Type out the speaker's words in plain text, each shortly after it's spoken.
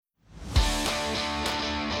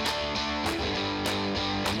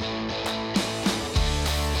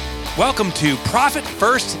Welcome to Profit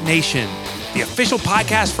First Nation, the official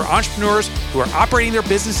podcast for entrepreneurs who are operating their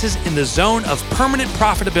businesses in the zone of permanent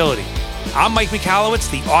profitability. I'm Mike Michalowicz,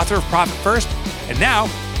 the author of Profit First, and now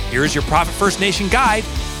here's your Profit First Nation guide,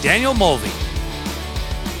 Daniel Mulvey.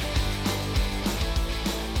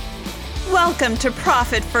 Welcome to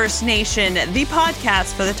Profit First Nation, the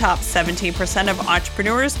podcast for the top 17% of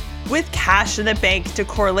entrepreneurs with cash in the bank to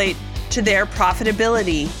correlate to their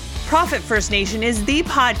profitability. Profit First Nation is the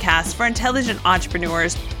podcast for intelligent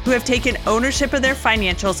entrepreneurs who have taken ownership of their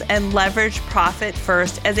financials and leveraged Profit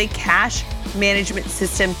First as a cash management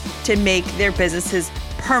system to make their businesses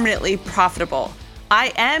permanently profitable.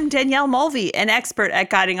 I am Danielle Mulvey, an expert at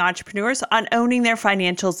guiding entrepreneurs on owning their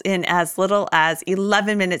financials in as little as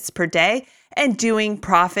 11 minutes per day and doing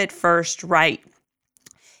Profit First right.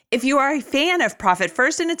 If you are a fan of Profit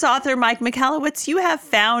First and its author, Mike Michalowicz, you have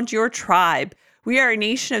found your tribe. We are a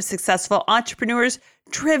nation of successful entrepreneurs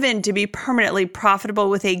driven to be permanently profitable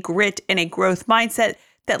with a grit and a growth mindset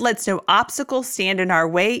that lets no obstacle stand in our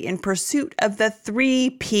way in pursuit of the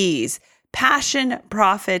 3 Ps: passion,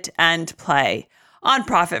 profit, and play. On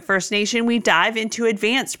Profit First Nation, we dive into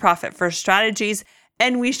advanced Profit First strategies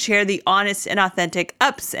and we share the honest and authentic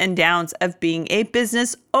ups and downs of being a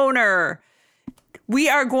business owner. We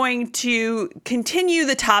are going to continue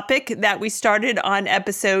the topic that we started on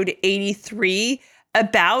episode 83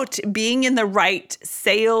 about being in the right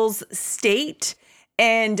sales state.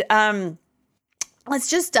 And let's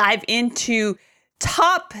just dive into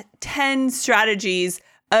top 10 strategies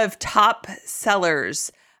of top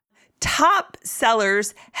sellers. Top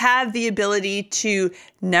sellers have the ability to,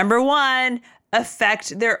 number one,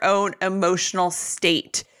 affect their own emotional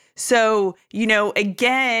state. So,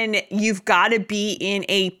 again, you've got to be in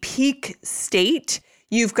a peak state.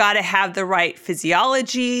 You've got to have the right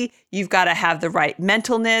physiology. You've got to have the right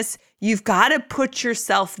mentalness. You've got to put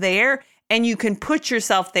yourself there, and you can put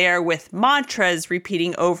yourself there with mantras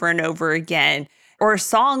repeating over and over again, or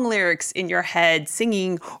song lyrics in your head,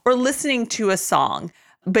 singing or listening to a song.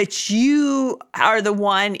 But you are the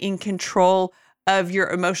one in control of your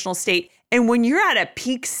emotional state. And when you're at a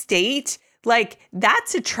peak state,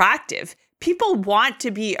 that's attractive. People want to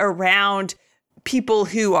be around people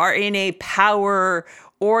who are in a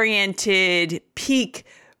power-oriented, peak,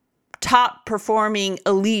 top-performing,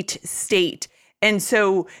 elite state. And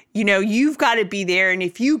so, you've got to be there. And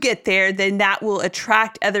if you get there, then that will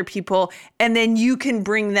attract other people. And then you can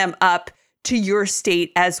bring them up to your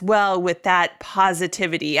state as well with that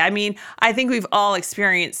positivity. I mean, I think we've all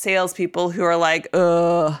experienced salespeople who are like,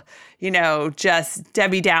 just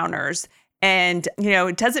Debbie Downers. And,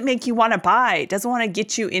 it doesn't make you want to buy. It doesn't want to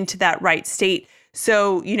get you into that right state.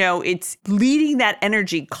 So, it's leading that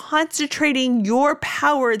energy, concentrating your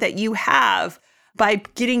power that you have by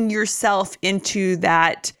getting yourself into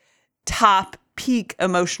that top peak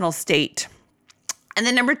emotional state. And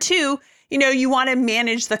then number 2, you want to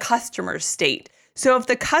manage the customer state. So if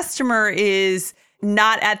the customer is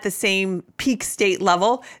not at the same peak state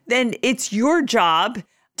level, then it's your job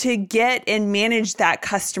to get and manage that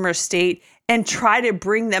customer state and try to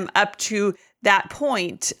bring them up to that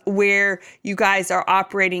point where you guys are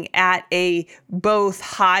operating at a both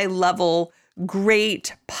high level,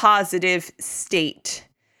 great, positive state.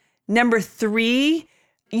 Number 3,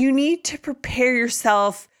 you need to prepare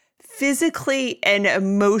yourself physically and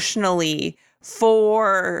emotionally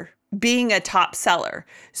for being a top seller.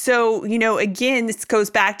 So, again, this goes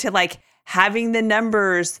back to having the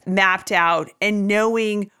numbers mapped out and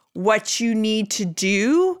knowing what you need to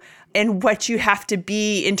do and what you have to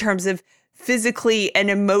be in terms of physically and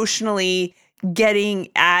emotionally getting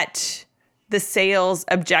at the sales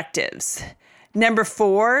objectives. Number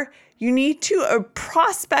 4, you need to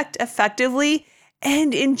prospect effectively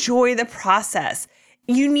and enjoy the process.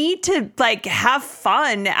 You need to have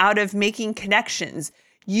fun out of making connections.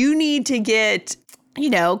 You need to get,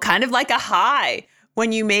 kind of like a high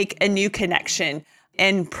when you make a new connection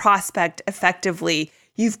and prospect effectively.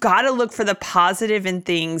 You've got to look for the positive in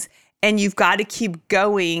things and you've got to keep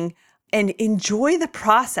going and enjoy the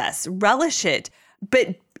process, relish it.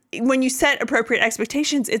 But when you set appropriate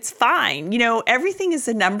expectations, it's fine. Everything is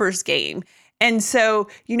a numbers game. And so,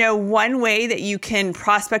 one way that you can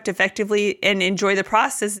prospect effectively and enjoy the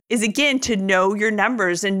process is, again, to know your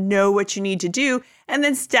numbers and know what you need to do, and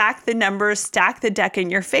then stack the numbers, stack the deck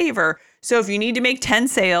in your favor. So if you need to make 10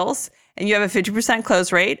 sales and you have a 50%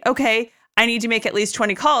 close rate, okay, I need to make at least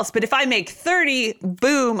 20 calls. But if I make 30,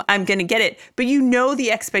 boom, I'm going to get it. But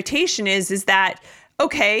the expectation is that,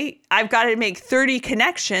 okay, I've got to make 30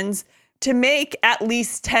 connections to make at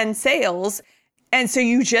least 10 sales. And so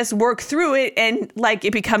you just work through it and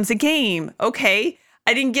it becomes a game. Okay,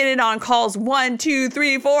 I didn't get it on calls 1, 2,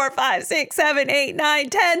 3, 4, 5, 6, 7, 8, 9,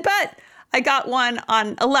 10, but I got one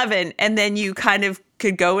on 11. And then you kind of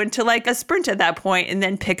could go into like a sprint at that point and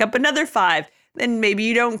then pick up another 5. Then maybe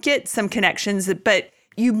you don't get some connections, but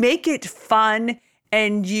you make it fun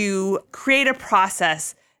and you create a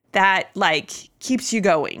process that like keeps you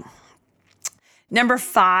going. Number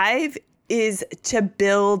 5 is to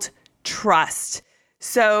build trust.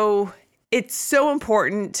 So it's so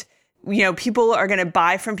important. People are going to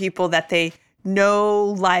buy from people that they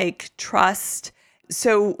know, like, trust.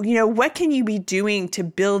 So, what can you be doing to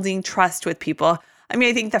building trust with people? I mean,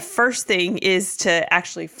 I think the first thing is to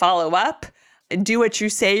actually follow up, do what you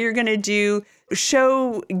say you're going to do,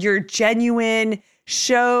 show you're genuine,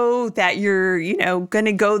 show that you're, going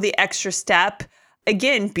to go the extra step.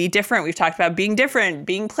 Again, be different. We've talked about being different,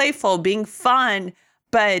 being playful, being fun,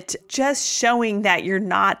 but just showing that you're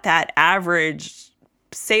not that average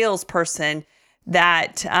salesperson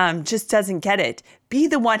that just doesn't get it. Be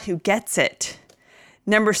the one who gets it.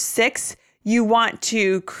 Number 6, you want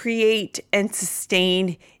to create and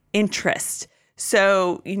sustain interest.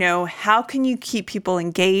 So, how can you keep people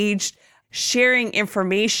engaged, sharing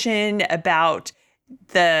information about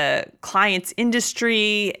the client's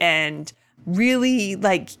industry and really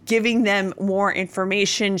like giving them more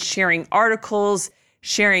information, sharing articles,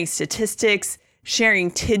 sharing statistics, sharing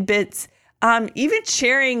tidbits, even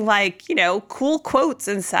sharing like, cool quotes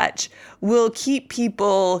and such will keep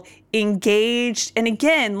people engaged. And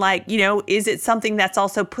again, like, is it something that's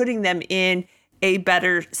also putting them in a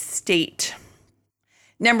better state?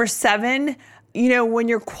 Number 7, when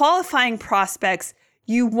you're qualifying prospects,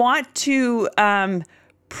 you want to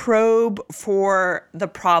probe for the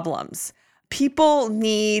problems. People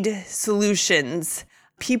need solutions.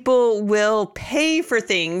 People will pay for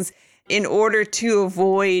things in order to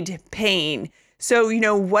avoid pain. So,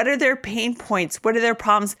 what are their pain points? What are their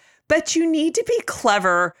problems? But you need to be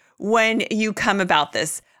clever when you come about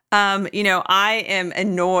this. I am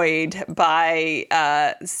annoyed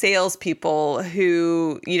by salespeople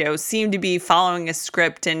who, seem to be following a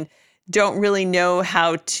script and don't really know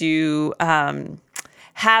how to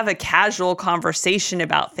have a casual conversation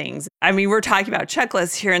about things. I mean, we're talking about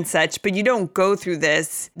checklists here and such, but you don't go through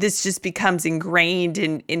this. This just becomes ingrained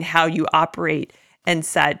in how you operate and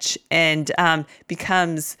such, and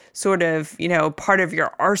becomes sort of, part of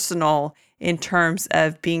your arsenal in terms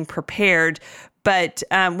of being prepared. But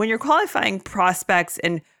when you're qualifying prospects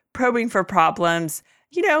and probing for problems,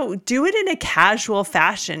 do it in a casual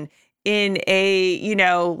fashion, in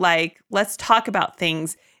a, let's talk about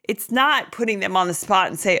things. It's not putting them on the spot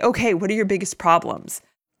and say, okay, what are your biggest problems?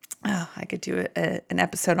 Oh, I could do an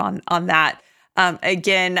episode on that.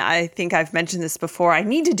 Again, I think I've mentioned this before. I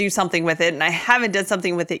need to do something with it, and I haven't done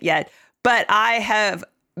something with it yet. But I have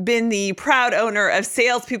been the proud owner of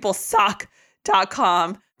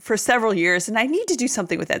salespeoplesock.com for several years, and I need to do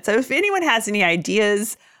something with it. So if anyone has any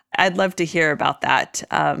ideas, I'd love to hear about that,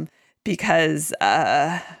 because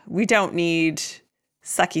we don't need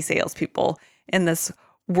sucky salespeople in this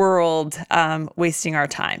world wasting our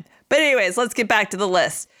time. But anyways, let's get back to the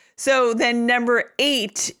list. So then number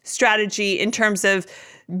 8 strategy in terms of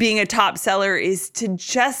being a top seller is to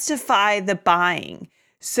justify the buying.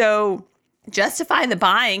 So justify the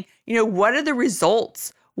buying, what are the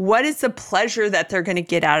results? What is the pleasure that they're going to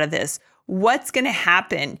get out of this? What's going to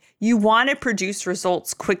happen? You want to produce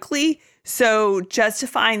results quickly. So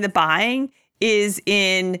justifying the buying is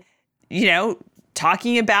in,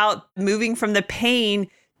 talking about moving from the pain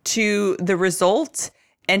to the result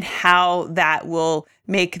and how that will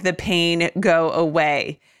make the pain go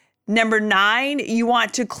away. Number 9, you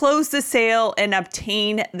want to close the sale and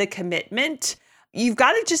obtain the commitment. You've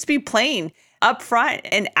got to just be plain up front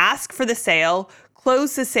and ask for the sale,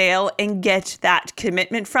 close the sale, and get that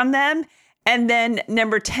commitment from them. And then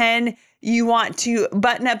number 10, you want to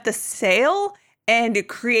button up the sale and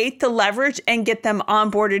create the leverage and get them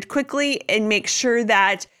onboarded quickly and make sure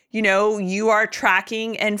that, you are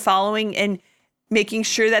tracking and following and making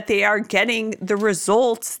sure that they are getting the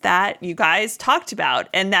results that you guys talked about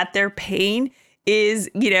and that their pain is,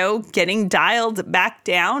 getting dialed back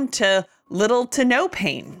down to little to no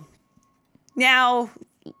pain. Now,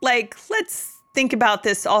 let's think about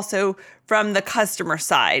this also from the customer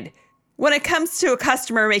side. When it comes to a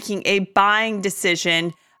customer making a buying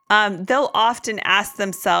decision, they'll often ask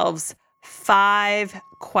themselves 5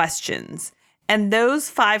 questions. And those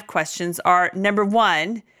 5 questions are, number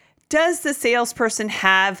 1, does the salesperson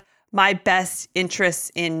have my best interests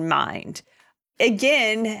in mind?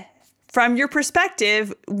 Again, from your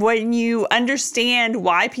perspective, when you understand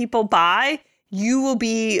why people buy, you will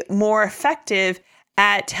be more effective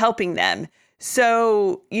at helping them.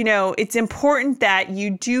 So, it's important that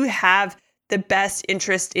you do have the best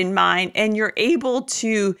interest in mind and you're able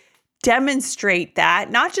to demonstrate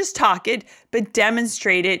that, not just talk it, but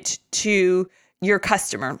demonstrate it to your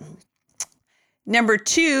customer. Number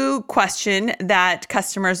 2 question that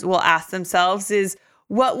customers will ask themselves is,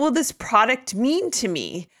 what will this product mean to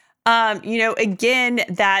me? Again,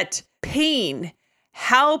 that pain.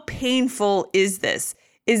 How painful is this?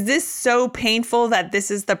 Is this so painful that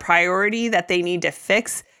this is the priority that they need to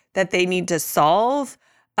fix, that they need to solve?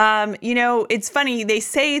 It's funny. They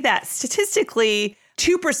say that statistically,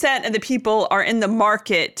 2% of the people are in the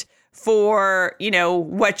market for,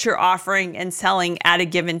 what you're offering and selling at a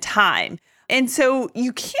given time. And so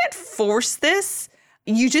you can't force this.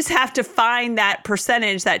 You just have to find that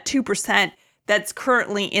percentage, that 2% that's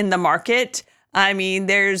currently in the market. I mean,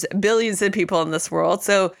 there's billions of people in this world.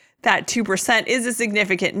 So that 2% is a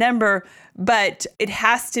significant number, but it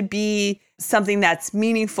has to be something that's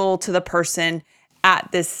meaningful to the person at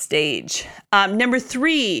this stage. Number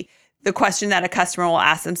 3, the question that a customer will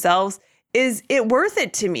ask themselves, is it worth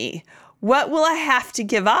it to me? What will I have to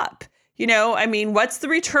give up? What's the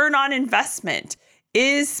return on investment?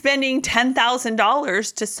 Is spending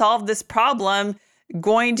 $10,000 to solve this problem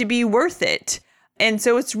going to be worth it? And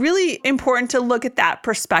so it's really important to look at that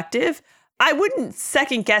perspective. I wouldn't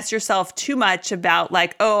second guess yourself too much about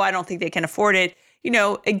I don't think they can afford it.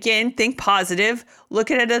 Again, think positive,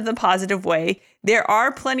 look at it in the positive way. There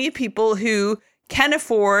are plenty of people who can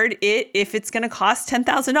afford it if it's going to cost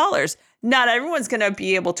 $10,000. Not everyone's going to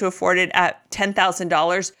be able to afford it at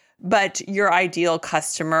 $10,000, but your ideal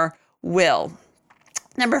customer will.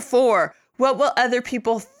 Number 4, what will other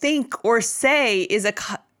people think or say is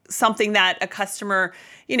something that a customer,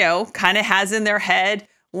 kind of has in their head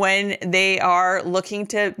when they are looking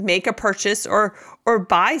to make a purchase or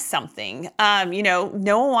buy something. No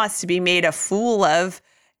one wants to be made a fool of,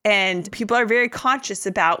 and people are very conscious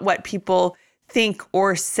about what people think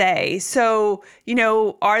or say. So,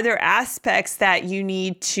 are there aspects that you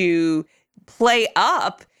need to play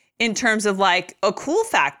up in terms of a cool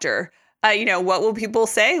factor? What will people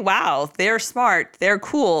say? Wow, they're smart, they're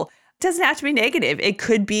cool. It doesn't have to be negative. It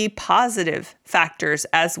could be positive factors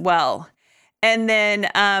as well. And then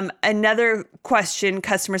another question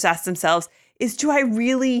customers ask themselves is, do I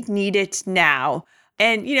really need it now?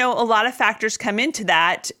 And, a lot of factors come into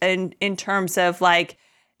that in terms of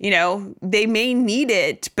they may need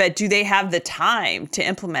it, but do they have the time to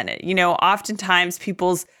implement it? Oftentimes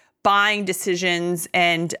people's buying decisions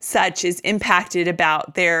and such is impacted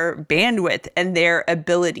about their bandwidth and their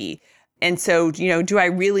ability. And so, do I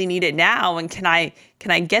really need it now? And can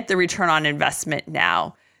I get the return on investment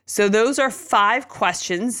now? So those are 5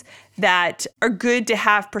 questions that are good to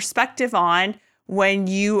have perspective on when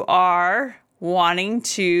you are wanting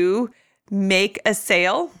to make a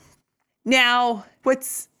sale. Now,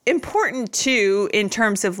 what's important too, in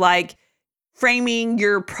terms of framing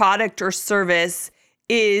your product or service,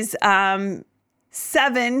 is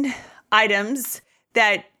 7 items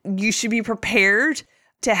that you should be prepared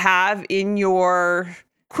to have in your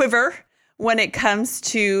quiver when it comes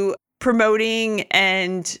to promoting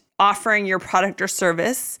and offering your product or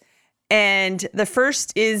service. And the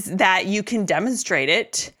first is that you can demonstrate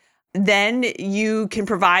it. Then you can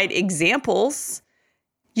provide examples.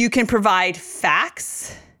 You can provide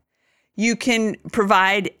facts. You can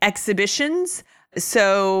provide exhibitions.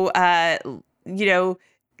 So,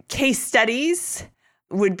 case studies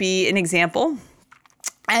would be an example.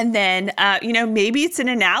 And then, maybe it's an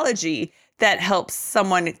analogy that helps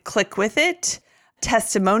someone click with it.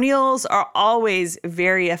 Testimonials are always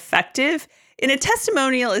very effective. And a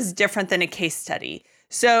testimonial is different than a case study.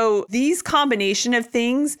 So these combination of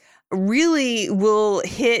things really will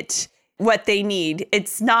hit what they need.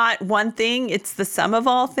 It's not one thing, it's the sum of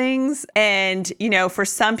all things. And, for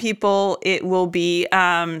some people, it will be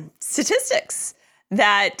statistics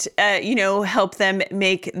that, help them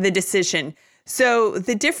make the decision. So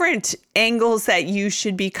the different angles that you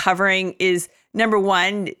should be covering is, number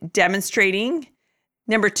 1, demonstrating.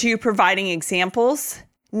 Number 2, providing examples.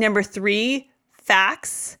 Number 3,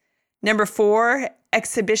 facts. Number 4,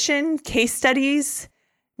 exhibition, case studies.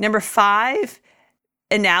 Number 5,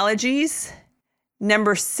 analogies.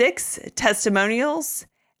 Number 6, testimonials.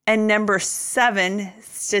 And number 7,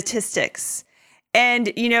 statistics.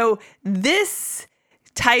 And, this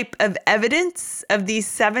type of evidence, of these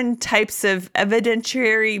 7 types of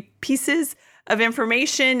evidentiary pieces of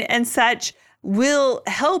information and such, will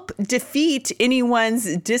help defeat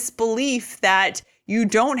anyone's disbelief that you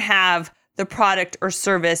don't have the product or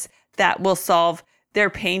service that will solve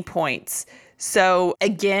their pain points. So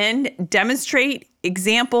again, demonstrate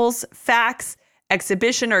examples, facts,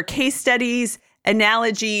 exhibition or case studies,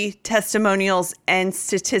 analogy, testimonials, and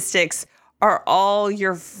statistics are all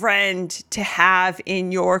your friend to have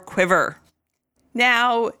in your quiver.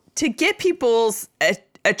 Now, to get people's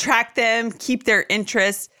attract them, keep their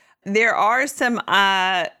interest, there are some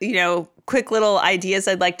quick little ideas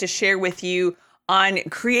I'd like to share with you on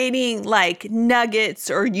creating like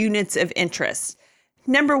nuggets or units of interest.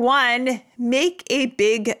 Number one, make a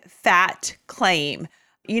big fat claim.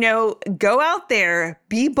 Go out there,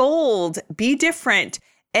 be bold, be different,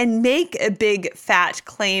 and make a big fat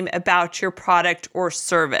claim about your product or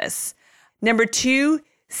service. Number two,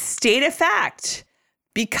 state a fact.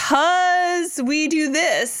 Because we do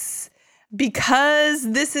this,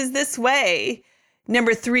 because this is this way.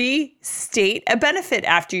 Number three, state a benefit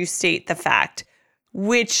after you state the fact,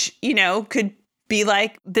 which, could be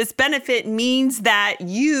like, this benefit means that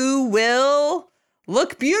you will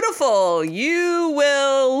look beautiful. You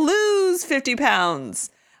will lose 50 pounds.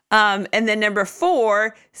 And then number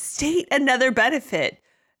four, state another benefit.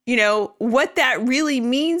 What that really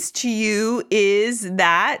means to you is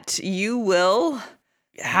that you will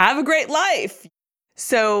have a great life.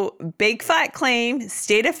 So big fat claim,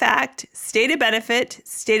 state a fact, state a benefit,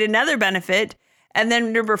 state another benefit. And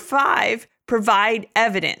then number five, provide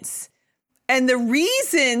evidence. And the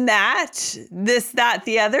reason that this, that,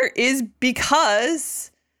 the other is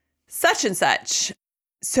because such and such.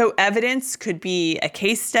 So evidence could be a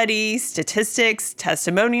case study, statistics,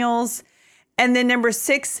 testimonials. And then number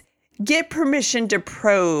six, get permission to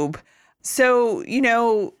probe. So,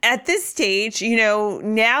 at this stage,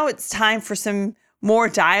 now it's time for some more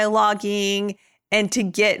dialoguing and to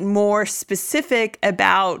get more specific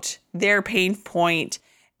about their pain point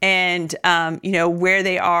and, where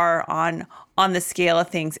they are on the scale of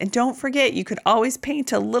things. And don't forget, you could always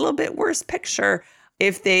paint a little bit worse picture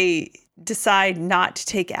if they decide not to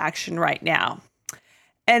take action right now.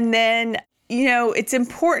 And then, it's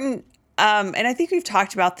important, and I think we've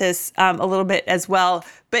talked about this a little bit as well,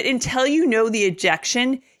 but until you know the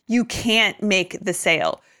objection, you can't make the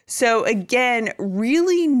sale. So again,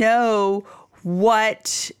 really know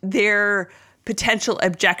what their potential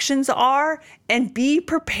objections are and be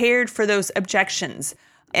prepared for those objections.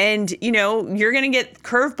 And, you're going to get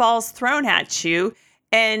curveballs thrown at you,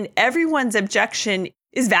 and everyone's objection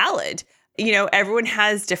is valid. Everyone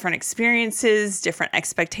has different experiences, different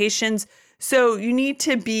expectations. So you need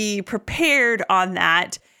to be prepared on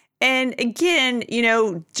that. And again,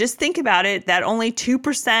 just think about it, that only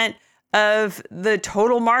 2% of the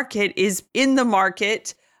total market is in the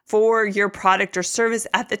market for your product or service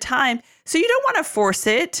at the time. So you don't want to force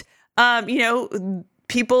it.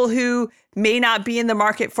 People who may not be in the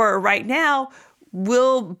market for it right now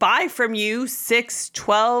will buy from you 6,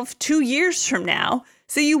 12, 2 years from now.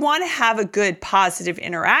 So you want to have a good positive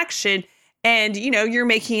interaction, and you're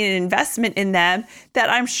making an investment in them that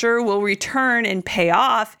I'm sure will return and pay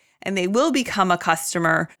off, and they will become a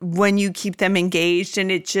customer when you keep them engaged.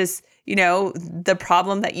 And it just, the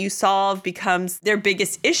problem that you solve becomes their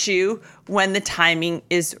biggest issue when the timing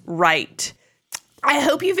is right. I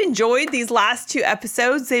hope you've enjoyed these last 2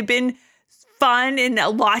 episodes. They've been fun and a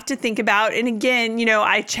lot to think about. And again,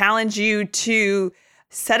 I challenge you to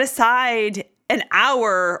set aside an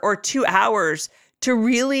hour or 2 hours to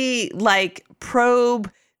really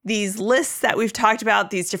probe these lists that we've talked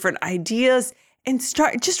about, these different ideas, and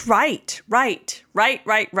start just write.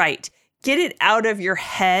 Get it out of your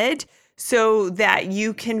head so that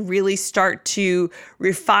you can really start to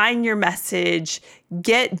refine your message,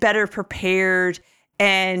 get better prepared,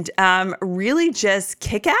 and really just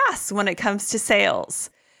kick ass when it comes to sales.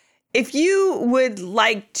 If you would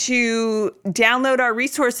like to download our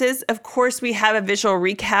resources, of course, we have a visual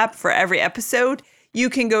recap for every episode. You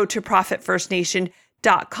can go to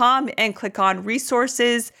ProfitFirstNation.com and click on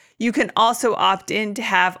resources. You can also opt in to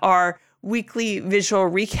have our weekly visual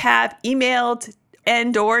recap emailed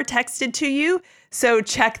and or texted to you. So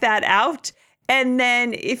check that out. And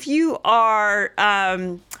then if you are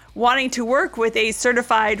wanting to work with a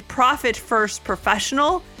certified Profit First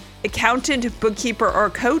professional, accountant, bookkeeper,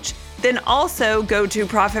 or coach, then also go to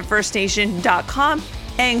ProfitFirstNation.com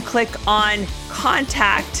and click on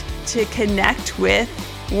Contact to connect with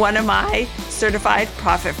one of my certified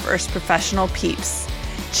Profit First professional peeps.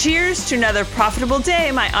 Cheers to another profitable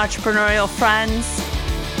day, my entrepreneurial friends.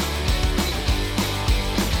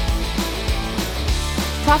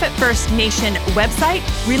 Profit First Nation website,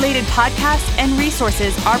 related podcasts, and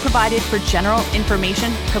resources are provided for general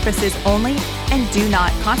information purposes only and do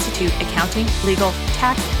not constitute accounting, legal,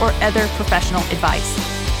 tax, or other professional advice.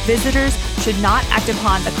 Visitors should not act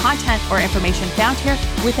upon the content or information found here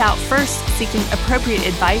without first seeking appropriate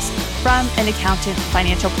advice from an accountant,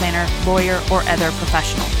 financial planner, lawyer, or other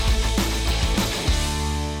professional.